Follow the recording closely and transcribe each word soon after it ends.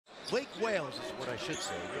Lake Wales is what I should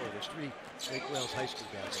say. Really, there's 3 Lake Wales high school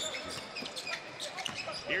guys on this team.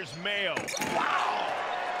 Here's Mayo. Wow!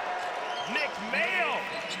 Nick Mayo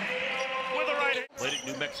with a right hand. Played at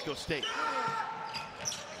New Mexico State.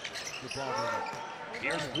 Good ball movement.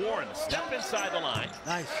 Here's Warren, step inside the line.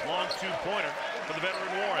 Nice. Long 2-pointer for the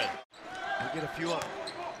veteran Warren. We'll get a few up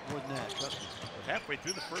more than that, trust me. Halfway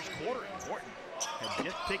through the first quarter, Morton had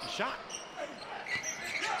yet to take a shot.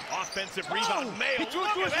 Offensive rebound, Mayo. He threw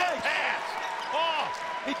it through his leg. Pass. Oh!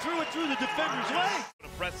 He threw it through the defender's leg. An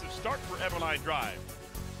impressive start for Eberlein drive.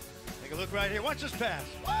 Take a look right here. Watch this pass.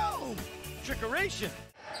 Whoa! Trickeration.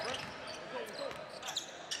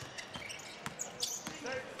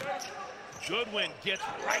 Goodwin gets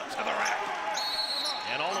right to the rack.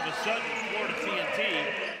 And all of a sudden, Florida TNT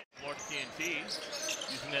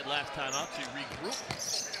using that last time out to regroup.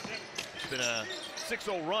 It's been a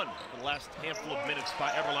 6-0 run for the last handful of minutes by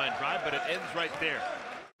Eberlein drive, but it ends right there.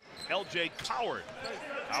 LJ Coward.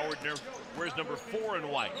 Coward wears number 4 in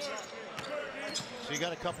white. So you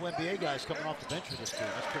got a couple NBA guys coming off the bench for this team.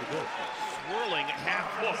 That's pretty good. Swirling half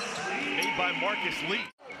hook made by Marcus Lee.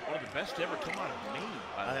 One of the best to ever come out of Maine.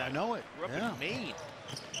 I know it. Grew up in Maine.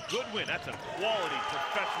 Goodwin, that's a quality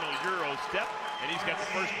professional Euro step, and he's got the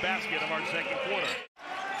first basket of our second quarter.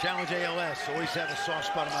 Challenge ALS. Always have a soft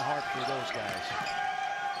spot in my heart for those guys.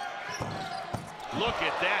 Look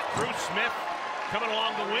at that. Drew Smith coming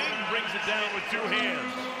along the wing, brings it down with 2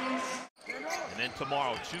 hands. And then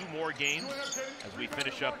tomorrow, 2 more games as we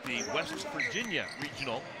finish up the West Virginia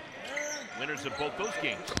Regional. Winners of both those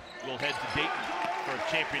games will head to Dayton for a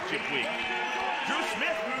championship week. Drew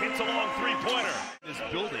Smith hits a long 3-pointer. This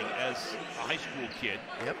building as a high school kid.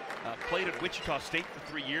 Yep. Played at Wichita State for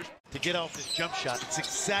 3 years. To get off this jump shot, it's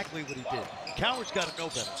exactly what he did. Coward's got to know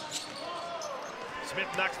better. Smith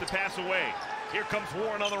knocks the pass away. Here comes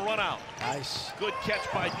Warren on the run out. Nice. Good catch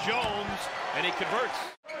by Jones, and he converts.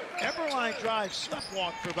 Eberlein drives,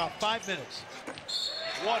 sleptwalk for about 5 minutes.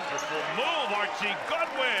 Wonderful move, Archie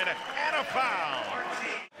Goodwin, and a foul.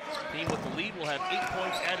 Team with the lead will have 8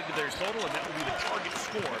 points added to their total, and that will be the target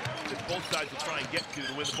score that both sides will try and get to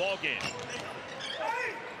win the ball game.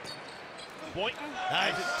 Boynton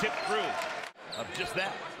has it tipped through of just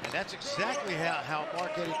that. And that's exactly how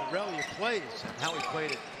Mark-Eddie Borrelia plays and how he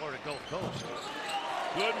played at Florida Gulf Coast.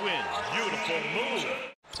 Goodwin, beautiful move.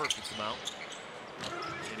 Perfect amount.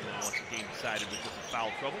 Anyone wants a game decided with just a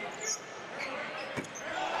foul trouble.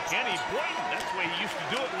 Kenny Boynton, that's the way he used to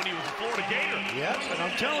do it when he was a Florida Gator. Yep, and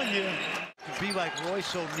I'm telling you, he could be like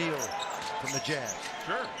Royce O'Neal from the Jazz.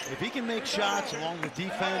 Sure. If he can make shots along with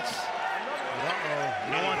defense,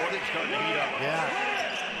 you know what? It's starting to heat up. Yeah.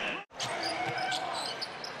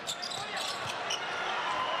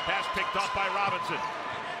 Pass picked off by Robinson.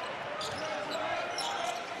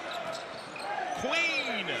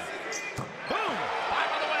 Queen. Boom.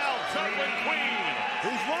 5 on the well. Charlie Queen.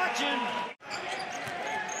 Who's watching?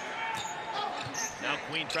 Now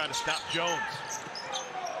Queen trying to stop Jones.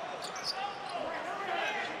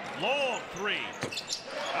 Long 3.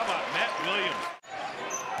 How about Matt Williams?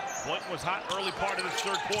 Boynton was hot early part of this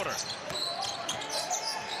third quarter.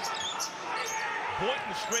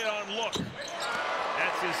 Boynton straight on look.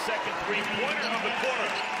 That's his second 3-pointer of the quarter.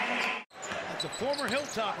 That's a former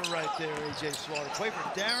Hilltopper right there, A.J. Slaughter. Play for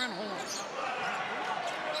Darren Horn.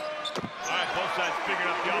 All right, both sides figuring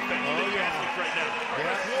out the offense. Right now.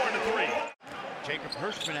 That's Warren to 3. Jacob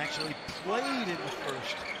Hirschman actually played in the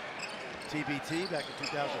first TBT back in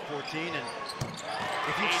 2014, and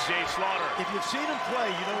A.J. Slaughter. If you've seen him play,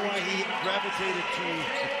 you know why he gravitated to.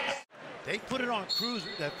 They put it on a cruise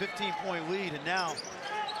with that 15-point lead, and now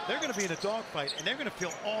they're going to be in a dogfight, and they're going to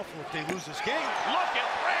feel awful if they lose this game. Look at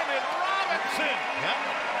Brandon Robinson. Yep.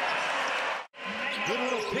 Good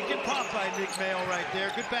little pick and pop by Nick Mayo right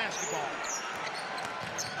there. Good basketball.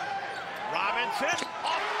 Robinson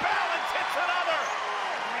off balance, hits another.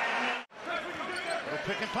 Little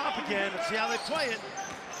pick and pop again. Let's see how they play it.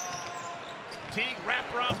 Teague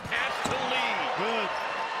wraparound pass to Lee. Good.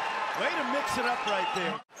 Way to mix it up right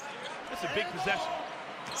there. That's a big possession.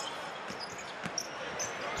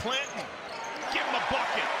 Clinton, give him a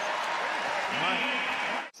bucket.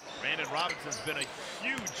 Brandon Robinson's been a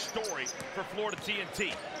huge story for Florida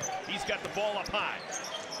TNT. He's got the ball up high.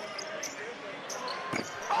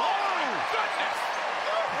 Oh, goodness!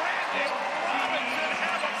 Brandon Robinson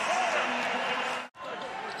has a quarter.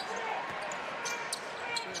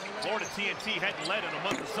 Florida TNT hadn't led in a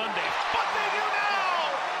month of Sundays, but